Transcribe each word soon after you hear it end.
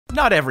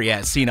Not every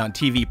as seen on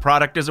TV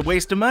product is a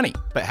waste of money,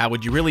 but how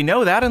would you really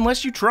know that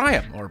unless you try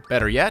them, or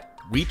better yet,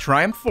 we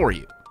try them for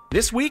you.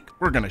 This week,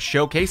 we're going to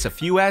showcase a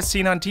few as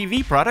seen on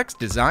TV products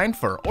designed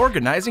for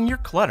organizing your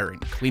clutter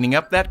and cleaning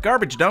up that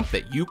garbage dump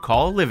that you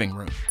call a living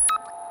room.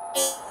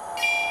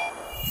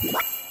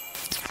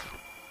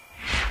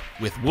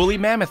 With woolly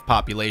mammoth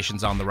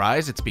populations on the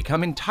rise, it's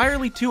become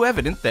entirely too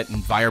evident that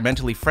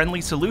environmentally friendly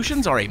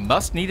solutions are a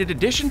must-needed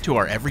addition to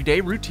our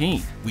everyday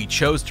routine. We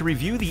chose to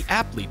review the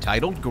aptly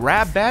titled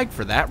Grab Bag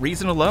for that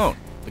reason alone.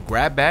 The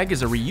Grab Bag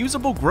is a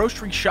reusable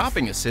grocery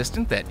shopping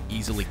assistant that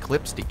easily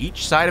clips to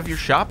each side of your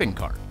shopping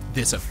cart.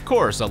 This, of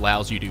course,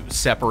 allows you to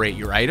separate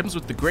your items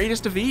with the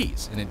greatest of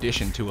ease, in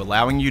addition to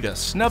allowing you to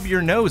snub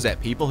your nose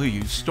at people who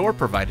use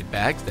store-provided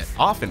bags that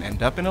often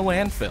end up in a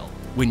landfill.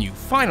 When you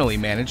finally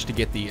manage to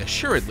get the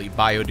assuredly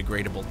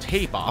biodegradable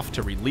tape off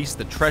to release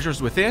the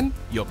treasures within,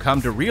 you'll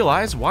come to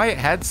realize why it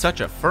had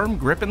such a firm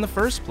grip in the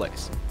first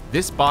place.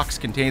 This box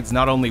contains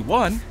not only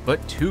one,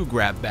 but two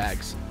grab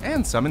bags,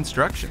 and some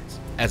instructions.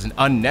 As an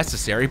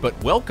unnecessary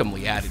but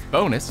welcomely added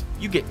bonus,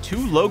 you get two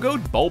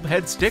logoed bulb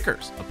head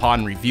stickers.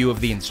 Upon review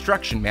of the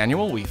instruction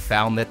manual, we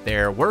found that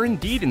there were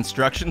indeed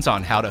instructions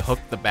on how to hook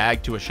the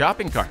bag to a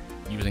shopping cart,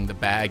 using the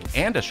bag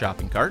and a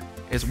shopping cart,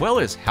 as well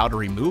as how to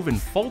remove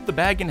and fold the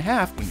bag in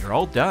half when you're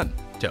all done.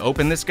 To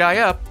open this guy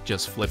up,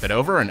 just flip it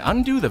over and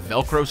undo the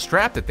Velcro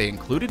strap that they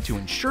included to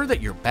ensure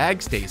that your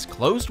bag stays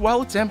closed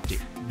while it's empty.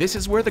 This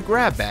is where the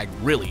grab bag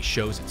really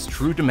shows its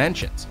true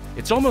dimensions.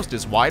 It's almost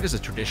as wide as a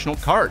traditional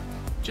cart,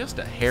 just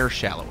a hair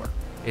shallower.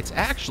 It's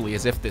actually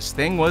as if this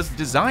thing was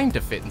designed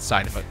to fit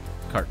inside of a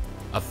cart.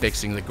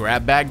 Affixing the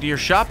grab bag to your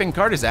shopping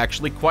cart is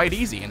actually quite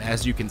easy, and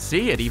as you can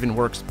see, it even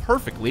works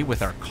perfectly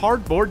with our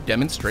cardboard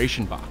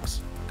demonstration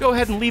box. Go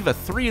ahead and leave a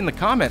 3 in the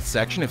comments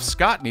section if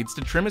Scott needs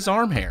to trim his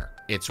arm hair.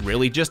 It's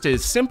really just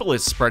as simple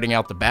as spreading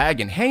out the bag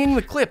and hanging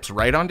the clips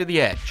right onto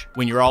the edge.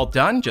 When you're all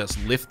done,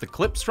 just lift the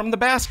clips from the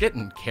basket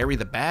and carry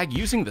the bag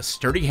using the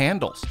sturdy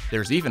handles.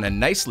 There's even a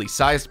nicely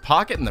sized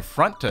pocket in the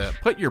front to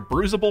put your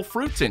bruisable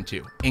fruits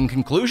into. In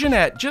conclusion,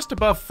 at just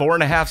above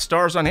 4.5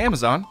 stars on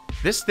Amazon,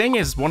 this thing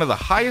is one of the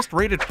highest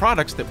rated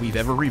products that we've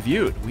ever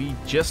reviewed. We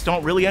just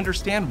don't really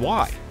understand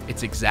why.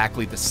 It's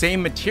exactly the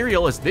same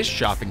material as this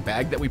shopping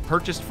bag that we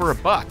purchased for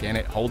 $1, and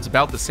it holds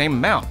about the same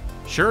amount.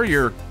 Sure,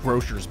 your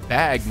grocer's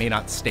bag may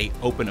not stay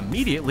open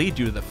immediately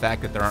due to the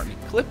fact that there aren't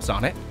any clips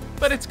on it,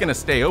 but it's going to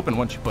stay open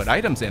once you put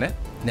items in it.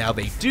 Now,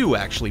 they do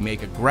actually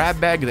make a grab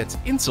bag that's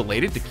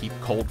insulated to keep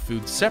cold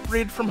foods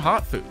separated from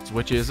hot foods,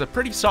 which is a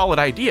pretty solid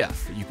idea.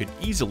 You could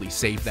easily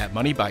save that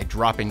money by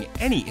dropping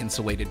any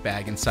insulated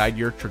bag inside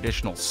your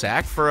traditional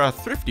sack for a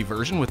thrifty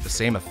version with the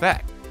same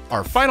effect.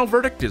 Our final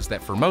verdict is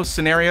that for most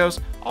scenarios,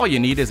 all you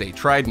need is a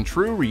tried and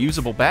true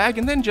reusable bag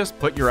and then just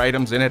put your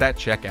items in it at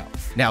checkout.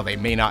 Now, they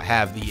may not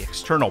have the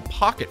external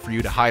pocket for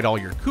you to hide all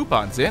your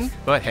coupons in,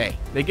 but hey,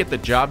 they get the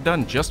job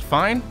done just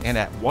fine and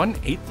at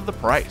 1/8 of the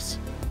price.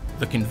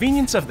 The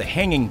convenience of the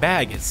hanging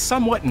bag is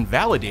somewhat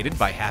invalidated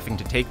by having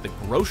to take the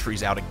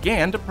groceries out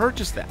again to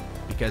purchase them,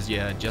 because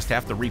you just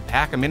have to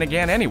repack them in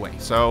again anyway,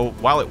 so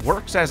while it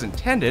works as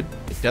intended,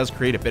 it does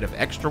create a bit of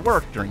extra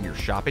work during your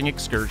shopping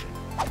excursion.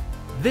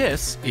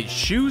 This is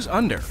Shoes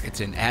Under. It's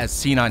an as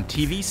seen on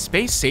TV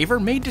space saver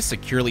made to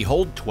securely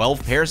hold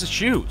 12 pairs of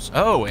shoes.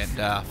 Oh,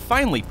 and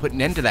finally put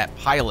an end to that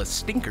pile of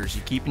stinkers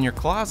you keep in your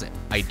closet.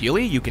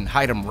 Ideally, you can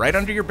hide them right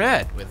under your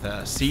bed. With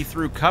a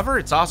see-through cover,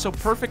 it's also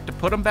perfect to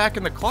put them back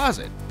in the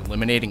closet,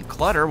 eliminating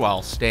clutter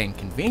while staying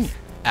convenient.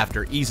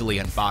 After easily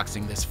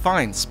unboxing this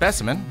fine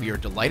specimen, we are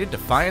delighted to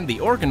find the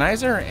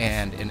organizer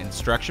and an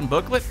instruction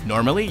booklet.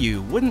 Normally,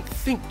 you wouldn't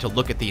think to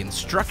look at the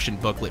instruction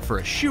booklet for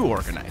a shoe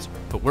organizer,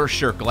 but we're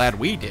sure glad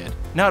we did.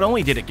 Not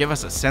only did it give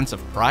us a sense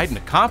of pride and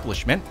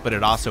accomplishment, but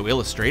it also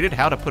illustrated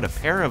how to put a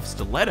pair of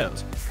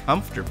stilettos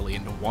comfortably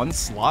into one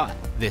slot.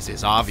 This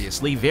is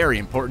obviously very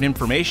important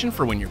information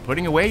for when you're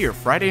putting away your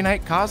Friday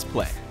night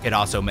cosplay. It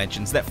also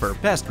mentions that for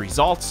best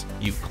results,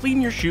 you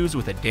clean your shoes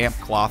with a damp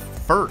cloth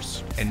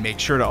first, and make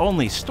sure to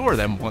only store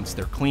them once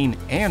they're clean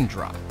and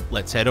dry.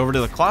 Let's head over to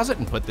the closet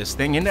and put this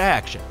thing into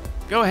action.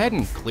 Go ahead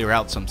and clear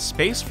out some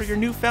space for your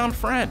newfound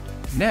friend.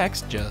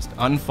 Next, just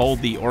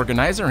unfold the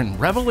organizer and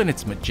revel in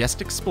its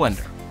majestic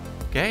splendor.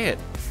 Okay, it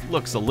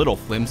looks a little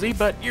flimsy,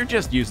 but you're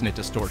just using it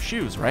to store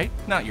shoes, right?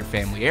 Not your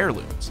family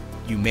heirlooms.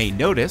 You may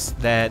notice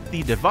that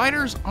the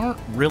dividers aren't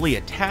really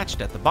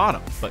attached at the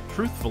bottom, but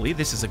truthfully,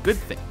 this is a good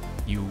thing.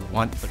 You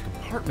want the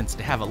compartments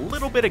to have a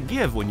little bit of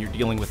give when you're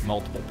dealing with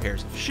multiple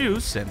pairs of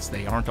shoes, since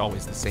they aren't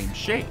always the same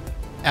shape.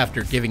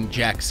 After giving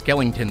Jack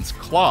Skellington's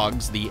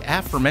clogs the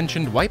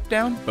aforementioned wipe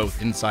down,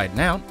 both inside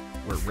and out,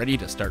 we're ready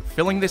to start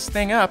filling this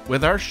thing up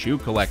with our shoe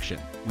collection.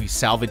 We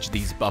salvaged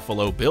these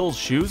Buffalo Bills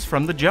shoes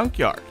from the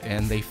junkyard,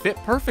 and they fit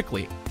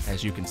perfectly.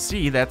 As you can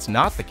see, that's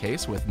not the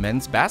case with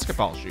men's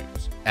basketball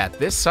shoes. At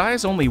this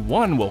size, only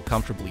one will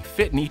comfortably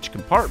fit in each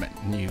compartment,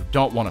 and you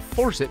don't want to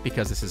force it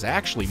because this is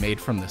actually made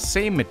from the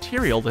same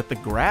material that the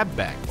grab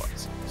bag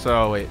was.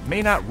 So it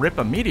may not rip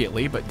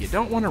immediately, but you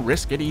don't want to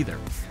risk it either.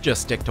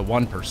 Just stick to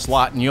one per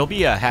slot and you'll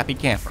be a happy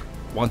camper.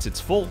 Once it's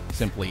full,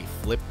 simply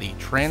flip the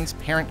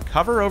transparent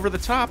cover over the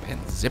top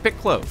and zip it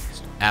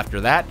closed.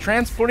 After that,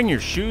 transporting your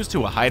shoes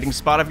to a hiding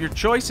spot of your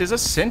choice is a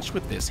cinch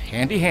with this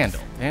handy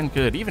handle, and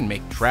could even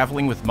make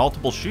traveling with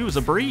multiple shoes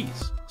a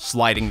breeze.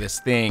 Sliding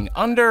this thing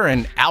under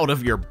and out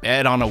of your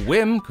bed on a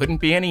whim couldn't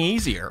be any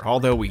easier,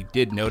 although we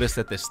did notice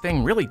that this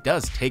thing really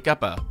does take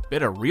up a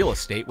bit of real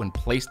estate when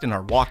placed in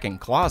our walk-in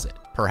closet.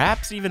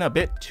 Perhaps even a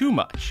bit too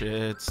much.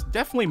 It's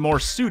definitely more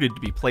suited to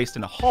be placed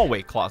in a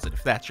hallway closet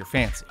if that's your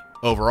fancy.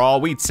 Overall,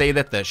 we'd say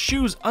that the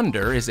shoes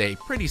under is a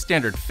pretty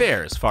standard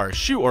fare as far as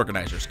shoe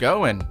organizers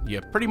go, and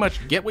you pretty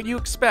much get what you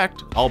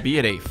expect,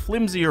 albeit a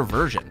flimsier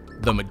version.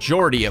 The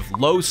majority of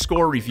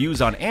low-score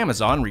reviews on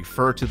Amazon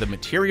refer to the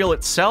material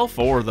itself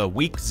or the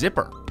weak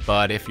zipper,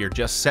 but if you're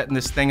just setting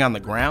this thing on the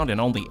ground and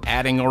only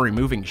adding or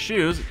removing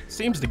shoes, it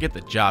seems to get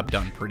the job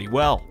done pretty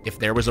well. If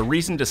there was a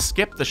reason to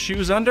skip the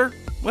shoes under,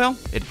 well,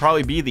 it'd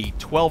probably be the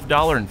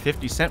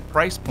 $12.50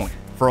 price point.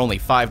 For only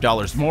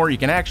 $5 more, you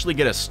can actually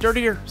get a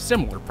sturdier,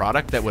 similar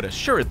product that would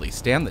assuredly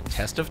stand the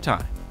test of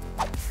time.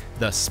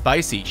 The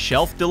Spicy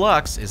Shelf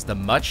Deluxe is the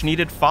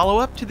much-needed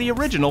follow-up to the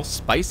original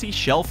Spicy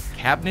Shelf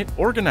Cabinet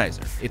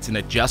Organizer. It's an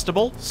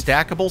adjustable,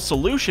 stackable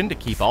solution to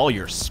keep all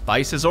your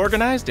spices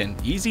organized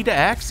and easy to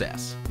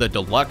access. The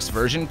deluxe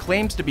version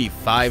claims to be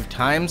 5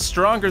 times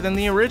stronger than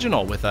the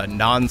original, with a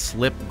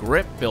non-slip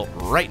grip built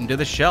right into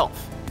the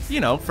shelf. You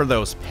know, for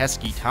those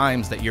pesky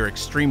times that your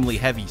extremely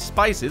heavy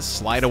spices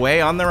slide away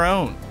on their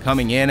own.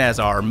 Coming in as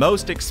our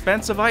most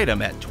expensive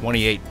item at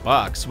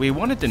 $28, we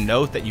wanted to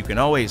note that you can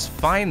always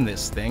find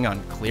this thing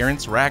on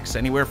clearance racks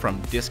anywhere from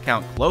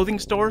discount clothing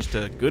stores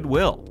to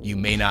Goodwill. You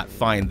may not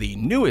find the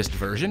newest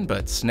version,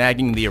 but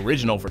snagging the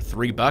original for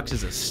 $3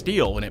 is a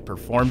steal when it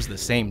performs the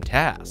same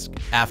task.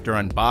 After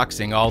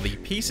unboxing all the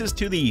pieces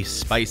to the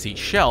Spicy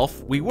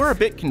Shelf, we were a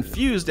bit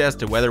confused as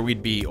to whether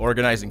we'd be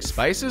organizing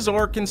spices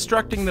or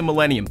constructing the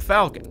Millennium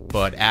Falcon,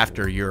 but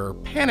after your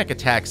panic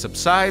attack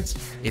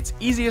subsides, it's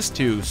easiest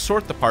to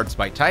sort the parts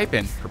by type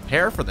and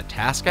prepare for the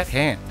task at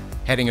hand.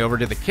 Heading over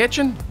to the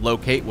kitchen,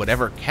 locate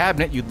whatever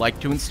cabinet you'd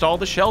like to install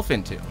the shelf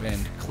into,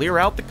 and clear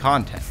out the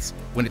contents.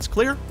 When it's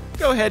clear,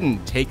 go ahead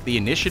and take the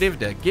initiative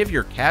to give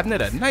your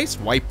cabinet a nice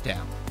wipe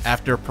down.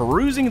 After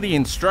perusing the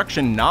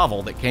instruction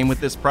novel that came with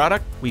this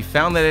product, we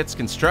found that its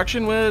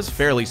construction was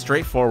fairly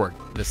straightforward.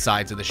 The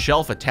sides of the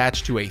shelf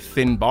attach to a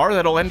thin bar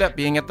that'll end up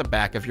being at the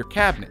back of your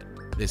cabinet.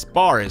 This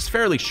bar is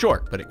fairly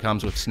short, but it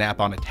comes with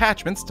snap-on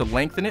attachments to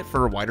lengthen it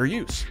for wider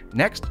use.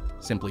 Next,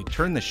 simply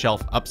turn the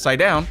shelf upside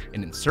down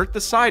and insert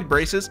the side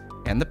braces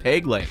and the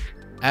peg leg.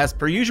 As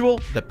per usual,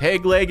 the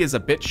peg leg is a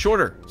bit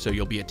shorter, so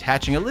you'll be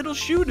attaching a little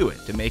shoe to it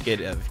to make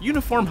it of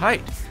uniform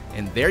height.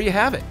 And there you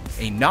have it,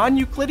 a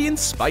non-Euclidean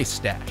spice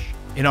stash.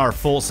 In our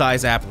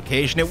full-size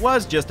application, it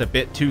was just a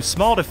bit too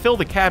small to fill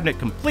the cabinet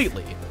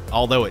completely.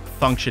 Although it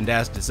functioned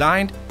as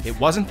designed, it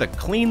wasn't the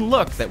clean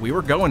look that we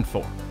were going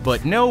for.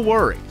 But no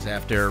worries,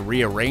 after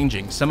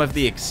rearranging some of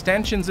the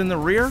extensions in the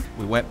rear,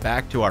 we went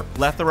back to our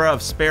plethora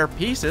of spare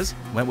pieces,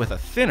 went with a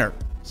thinner,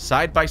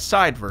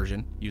 side-by-side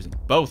version using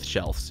both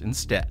shelves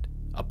instead.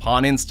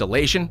 Upon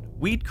installation,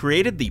 we'd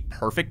created the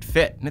perfect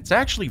fit, and it's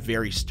actually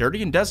very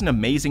sturdy and does an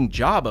amazing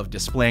job of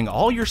displaying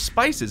all your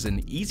spices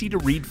in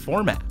easy-to-read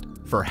format.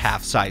 For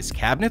half-size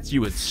cabinets,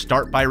 you would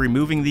start by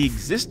removing the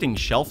existing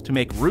shelf to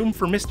make room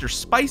for Mr.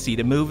 Spicy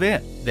to move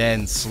in.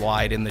 Then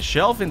slide in the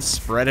shelf and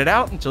spread it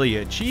out until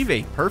you achieve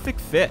a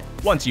perfect fit.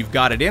 Once you've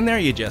got it in there,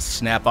 you just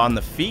snap on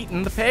the feet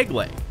and the peg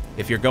leg.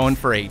 If you're going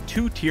for a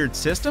 2-tiered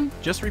system,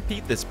 just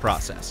repeat this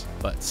process,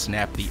 but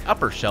snap the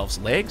upper shelf's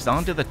legs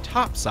onto the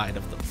top side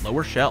of the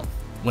lower shelf.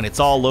 When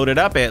it's all loaded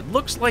up, it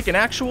looks like an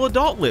actual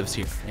adult lives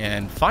here.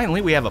 And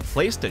finally, we have a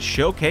place to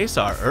showcase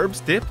our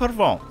herbes de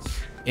Provence.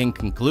 In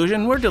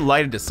conclusion, we're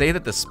delighted to say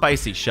that the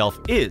Spicy Shelf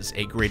is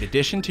a great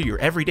addition to your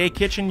everyday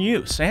kitchen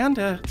use, and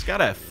it's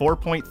got a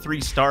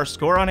 4.3-star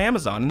score on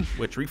Amazon,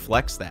 which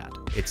reflects that.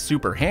 It's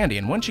super handy,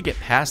 and once you get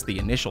past the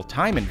initial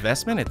time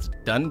investment, it's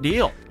a done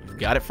deal. You've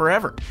got it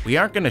forever. We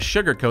aren't going to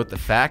sugarcoat the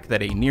fact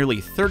that a nearly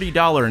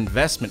 $30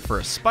 investment for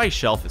a spice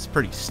shelf is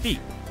pretty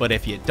steep, but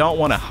if you don't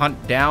want to hunt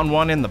down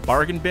one in the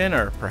bargain bin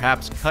or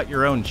perhaps cut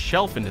your own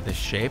shelf into this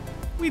shape,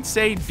 we'd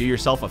say do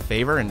yourself a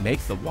favor and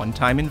make the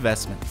one-time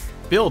investment.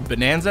 Build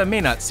Bonanza may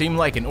not seem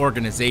like an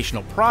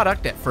organizational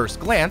product at first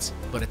glance,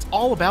 but it's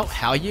all about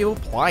how you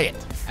apply it.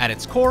 At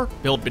its core,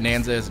 Build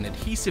Bonanza is an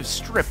adhesive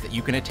strip that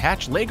you can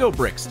attach Lego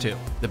bricks to.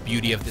 The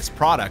beauty of this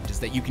product is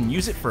that you can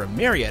use it for a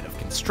myriad of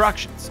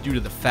constructions due to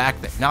the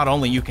fact that not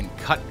only you can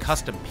cut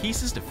custom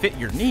pieces to fit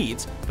your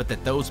needs, but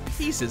that those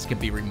pieces can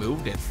be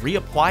removed and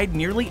reapplied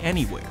nearly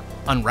anywhere.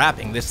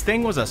 Unwrapping this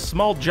thing was a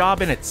small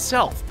job in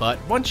itself, but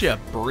once you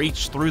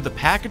breach through the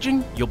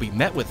packaging, you'll be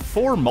met with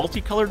 4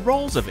 multicolored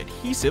rolls of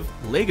adhesive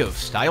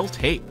Lego-style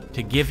tape.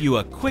 To give you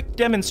a quick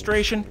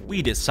demonstration,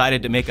 we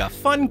decided to make a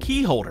fun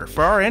key holder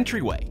for our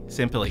entryway.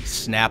 Simply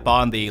snap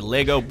on the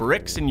Lego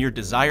bricks in your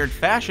desired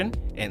fashion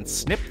and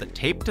snip the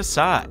tape to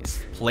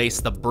size. Place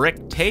the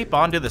brick tape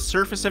onto the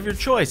surface of your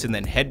choice and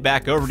then head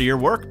back over to your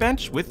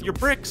workbench with your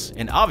bricks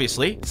and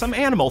obviously some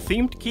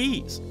animal-themed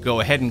keys. Go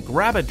ahead and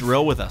grab a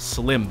drill with a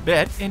slim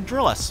bit and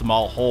drill a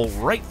small hole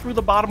right through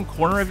the bottom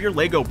corner of your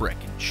Lego brick,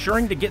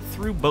 ensuring to get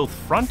through both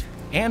front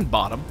and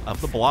bottom of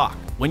the block.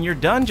 When you're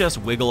done, just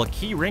wiggle a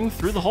key ring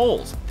through the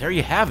holes. There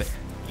you have it.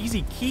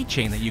 Easy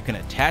keychain that you can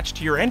attach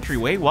to your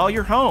entryway while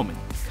you're home and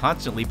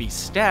constantly be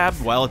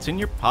stabbed while it's in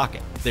your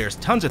pocket. There's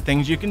tons of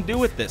things you can do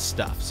with this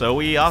stuff, so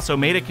we also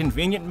made a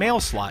convenient mail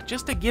slot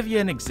just to give you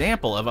an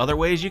example of other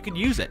ways you could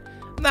use it.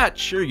 I'm not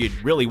sure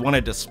you'd really want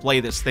to display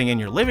this thing in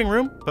your living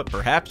room, but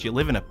perhaps you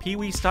live in a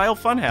Pee-wee style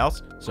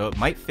funhouse, so it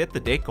might fit the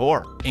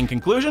decor. In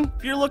conclusion,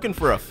 if you're looking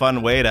for a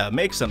fun way to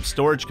make some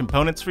storage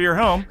components for your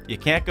home, you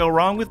can't go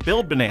wrong with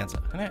Build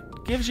Bonanza, and it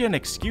gives you an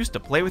excuse to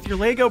play with your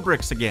Lego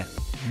bricks again.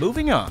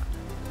 Moving on.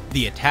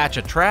 The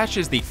Attach-A-Trash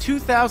is the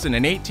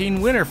 2018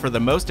 winner for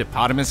the most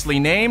eponymously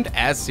named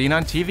As Seen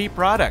on TV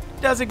product.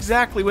 It does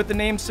exactly what the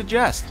name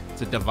suggests.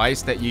 It's a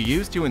device that you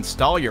use to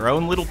install your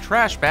own little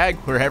trash bag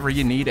wherever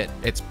you need it.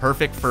 It's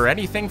perfect for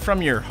anything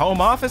from your home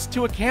office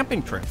to a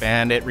camping trip,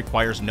 and it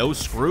requires no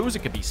screws. It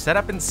can be set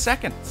up in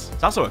seconds.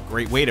 It's also a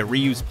great way to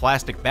reuse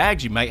plastic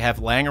bags you might have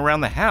laying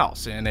around the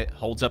house, and it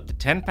holds up to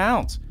 10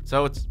 pounds.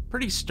 So it's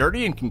pretty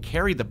sturdy and can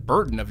carry the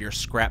burden of your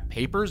scrap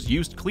papers,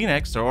 used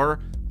Kleenex,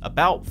 or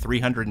about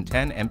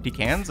 310 empty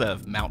cans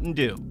of Mountain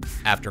Dew.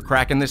 After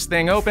cracking this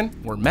thing open,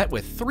 we're met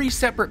with 3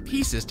 separate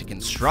pieces to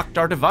construct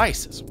our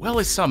device, as well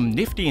as some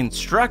nifty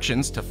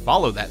instructions to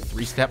follow that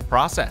 3-step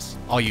process.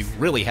 All you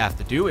really have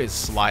to do is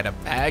slide a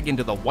bag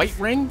into the white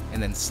ring,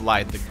 and then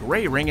slide the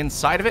gray ring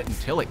inside of it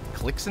until it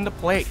clicks into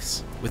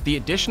place. With the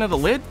addition of the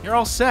lid, you're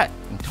all set,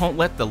 and don't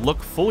let the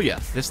look fool you.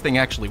 This thing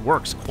actually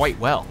works quite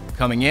well.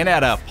 Coming in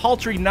at a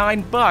paltry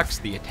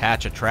 $9, the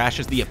Attach-A-Trash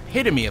is the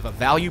epitome of a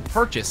value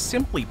purchase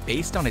simply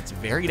based on its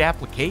varied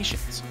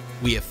applications.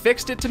 We have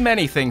fixed it to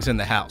many things in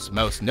the house,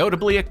 most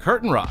notably a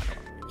curtain rod,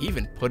 or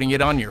even putting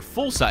it on your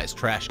full-size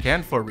trash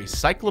can for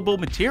recyclable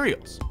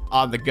materials.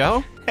 On the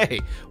go? Hey,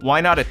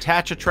 why not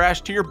attach a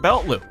trash to your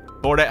belt loop?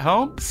 Bored at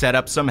home? Set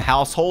up some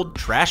household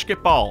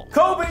trashketball.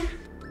 Kobe!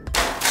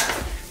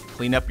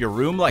 Clean up your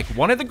room like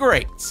one of the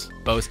greats.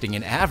 Boasting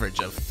an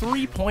average of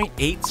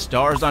 3.8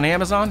 stars on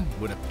Amazon,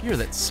 it would appear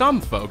that some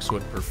folks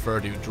would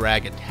prefer to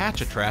drag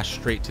Attach-A-Trash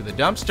straight to the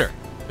dumpster.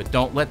 But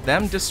don't let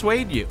them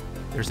dissuade you.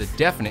 There's a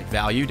definite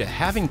value to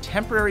having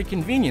temporary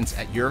convenience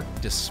at your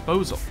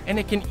disposal, and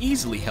it can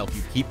easily help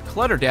you keep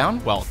clutter down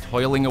while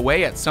toiling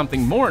away at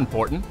something more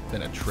important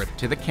than a trip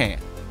to the can.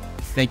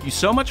 Thank you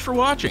so much for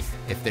watching.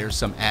 If there's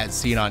some As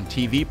Seen on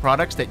TV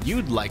products that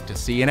you'd like to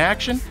see in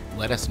action,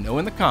 let us know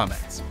in the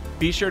comments.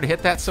 Be sure to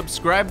hit that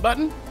subscribe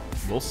button.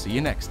 We'll see you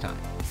next time.